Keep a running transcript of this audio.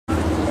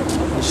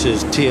This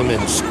is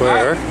Tiananmen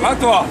Square. What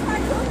am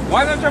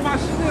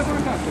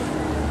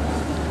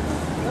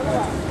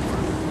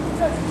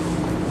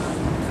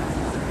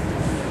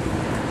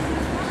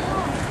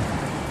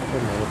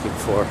I looking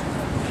for?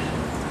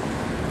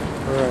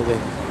 Where are they?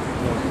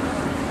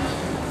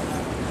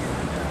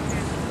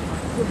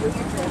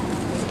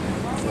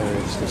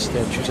 There's the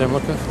statues I'm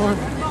looking for.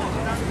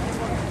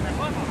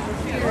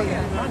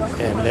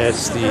 And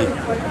that's the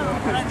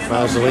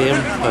mausoleum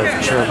of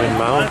Chairman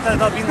Mao.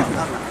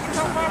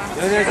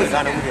 The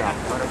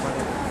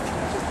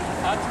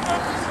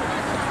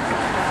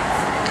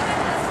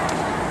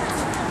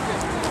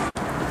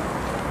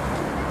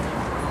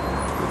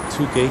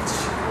two gates.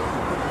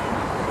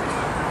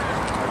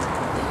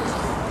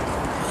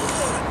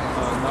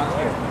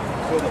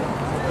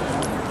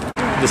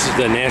 This is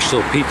the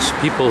National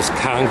People's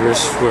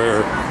Congress,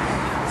 where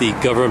the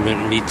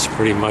government meets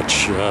pretty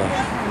much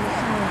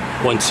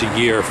once a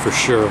year for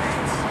sure.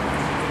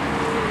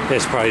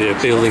 That's probably the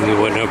building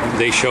when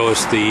they show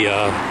us the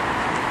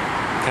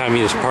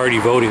Communist Party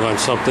voting on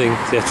something.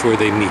 That's where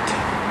they meet.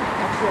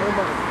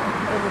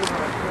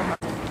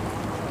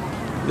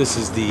 This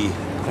is the,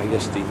 I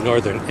guess, the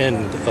northern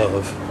end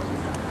of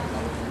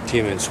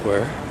Tiananmen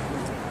Square.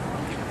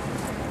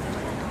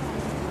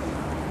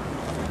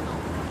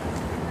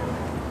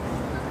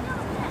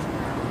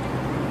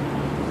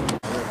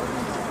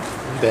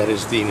 That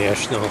is the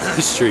National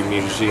History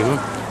Museum,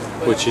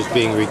 which is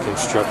being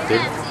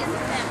reconstructed.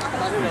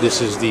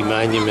 This is the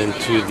monument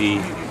to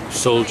the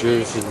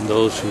soldiers and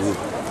those who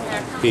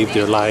gave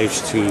their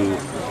lives to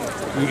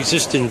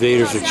resist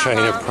invaders of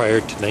China prior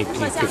to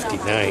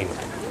 1959.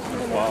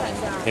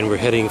 And we're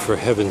heading for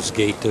Heaven's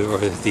Gate, or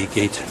the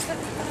Gate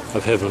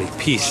of Heavenly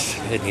Peace,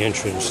 at the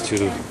entrance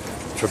to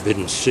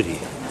Forbidden City.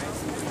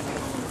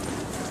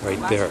 Right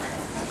there.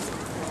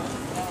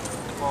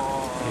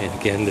 And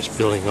again, this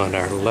building on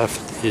our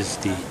left is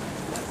the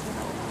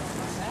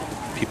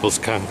People's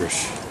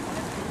Congress.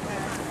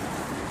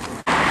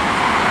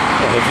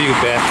 A view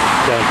back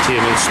down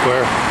Tiananmen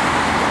Square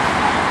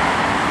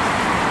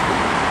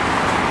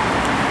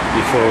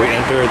before we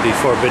enter the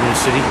Forbidden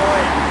City.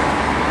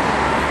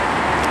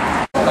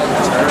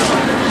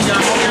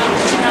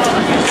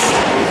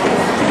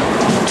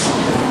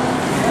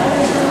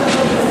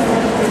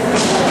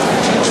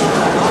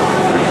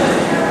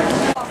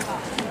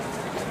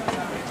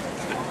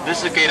 This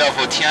is the gate of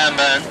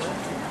Tiananmen,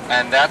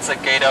 and that's the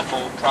gate of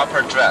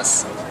proper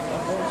dress.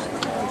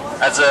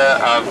 As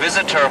a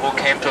visitor who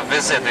came to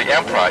visit the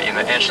emperor in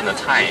the ancient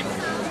time,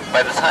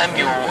 by the time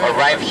you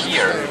arrive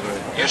here,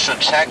 you should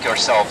check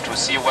yourself to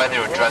see whether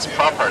you dress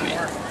properly.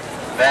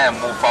 Then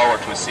move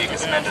forward to see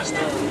His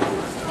Majesty.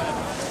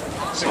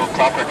 So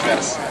proper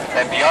dress.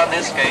 And beyond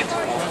this gate,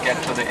 we'll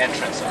get to the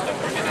entrance of the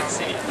Forbidden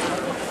City.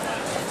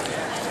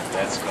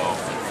 Let's go.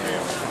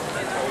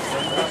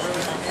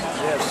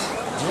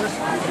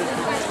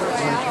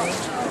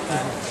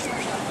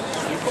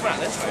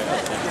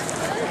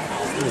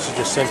 This is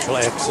the central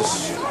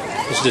axis.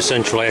 This is the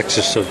central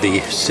axis of the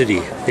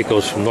city. It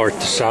goes from north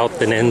to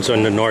south and ends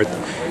on the north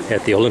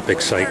at the Olympic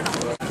site.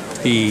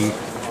 We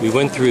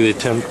went through the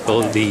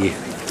temple, the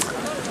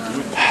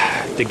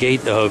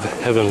gate of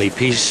Heavenly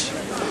Peace,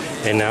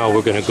 and now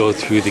we're going to go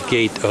through the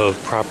gate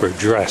of proper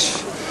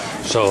dress.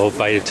 So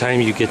by the time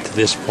you get to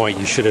this point,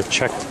 you should have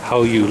checked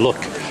how you look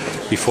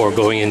before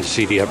going in to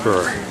see the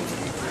emperor.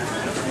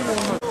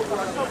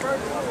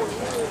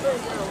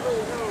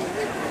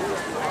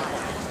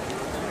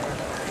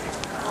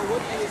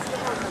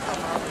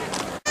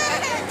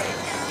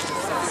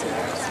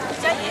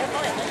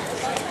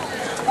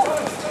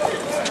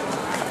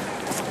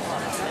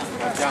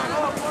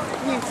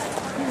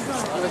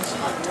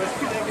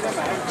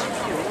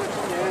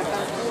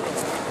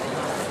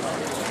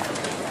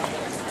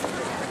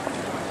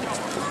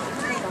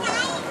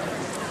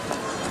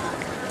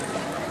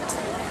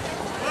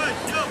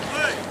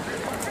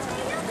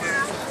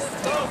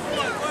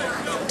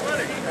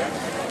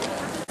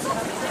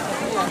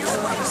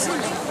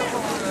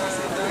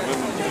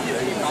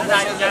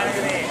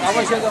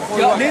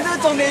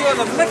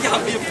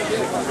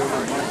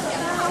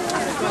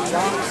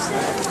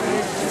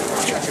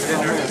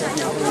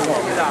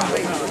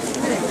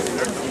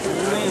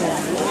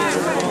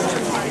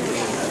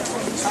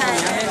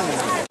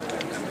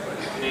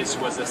 This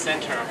was the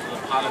center of the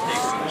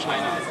politics in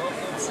China,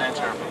 the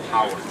center of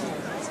power.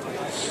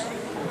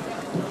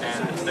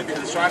 And the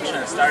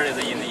construction started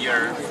in the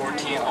year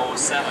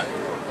 1407.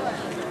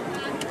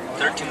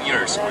 13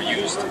 years were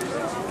used to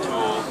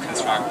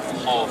construct the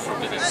whole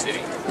Forbidden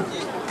City.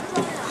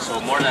 So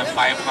more than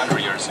 500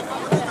 years ago.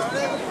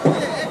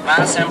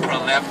 Last emperor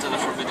left the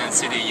Forbidden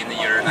City in the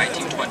year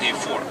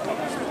 1924.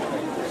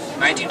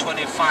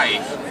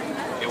 1925,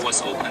 it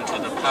was opened to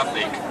the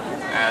public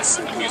as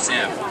a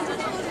museum.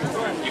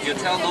 If you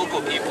tell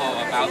local people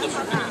about the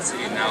Forbidden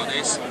City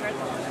nowadays,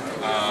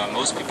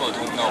 most people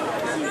don't know.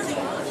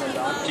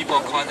 People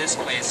call this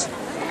place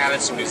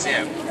Palace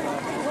Museum.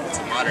 It's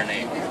a modern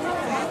name.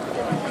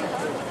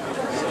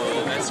 So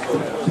let's go to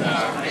the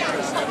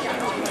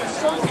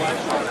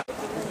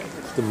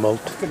The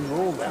moat. Can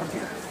roll down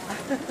here.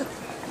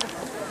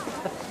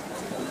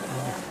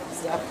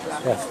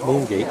 Yeah,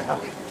 Moon Gate.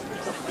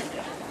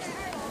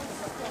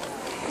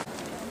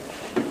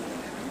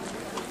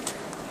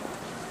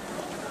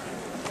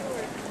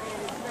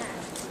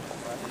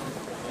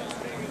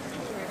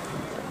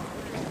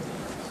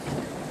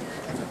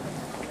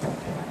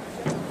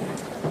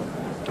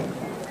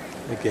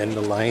 Again,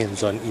 the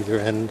lions on either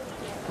end.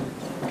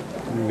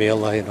 Male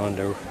lion on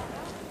the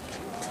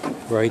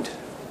right,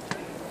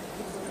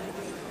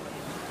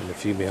 and the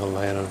female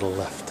lion on the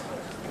left.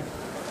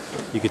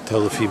 You could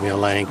tell the female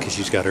lion because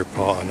she's got her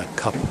paw on a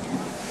cup,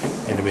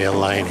 and the male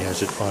lion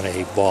has it on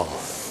a ball.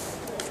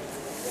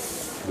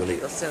 Really.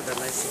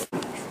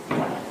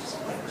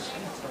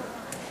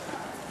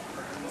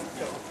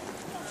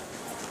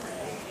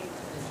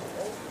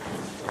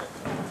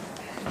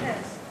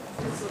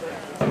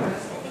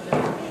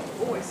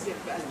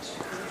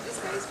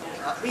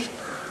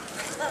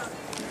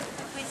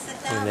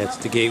 And that's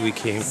the gate we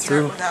came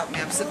through. Without me,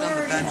 I'm sitting on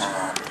the bench.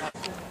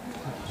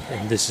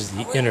 And this is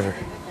the inner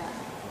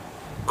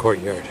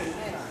courtyard.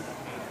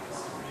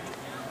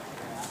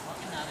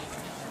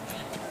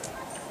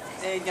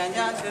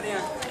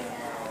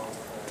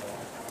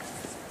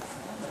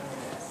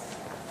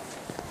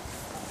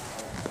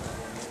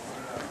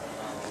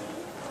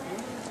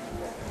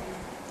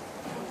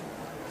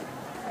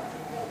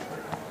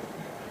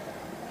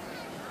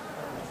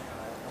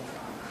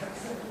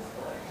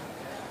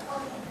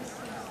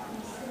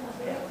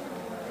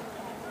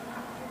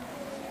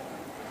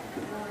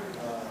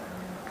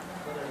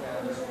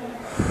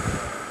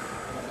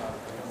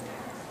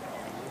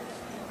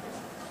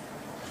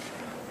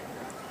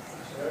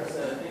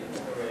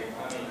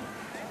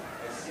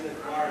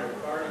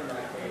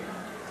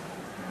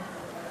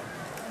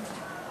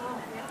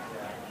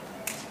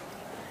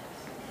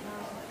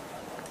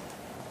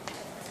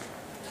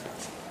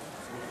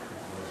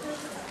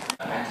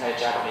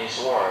 Anti-Japanese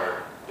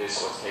war,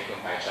 this was taken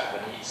by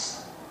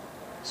Japanese.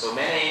 So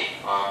many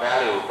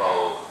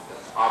valuable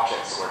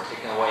objects were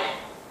taken away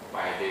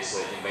by these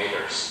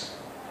invaders.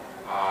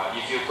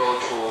 If you go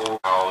to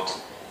out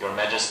Your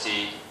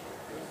Majesty,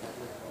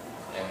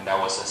 and that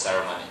was a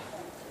ceremony.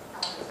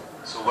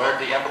 So where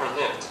the emperor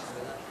lived,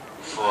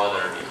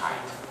 further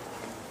behind.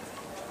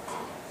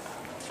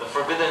 The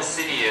Forbidden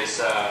City is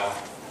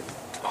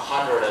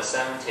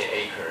 170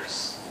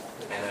 acres,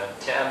 and the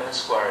Tiananmen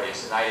Square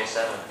is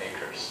 97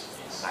 acres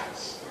in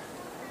size.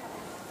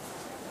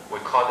 We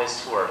call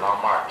this tour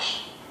Long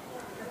March.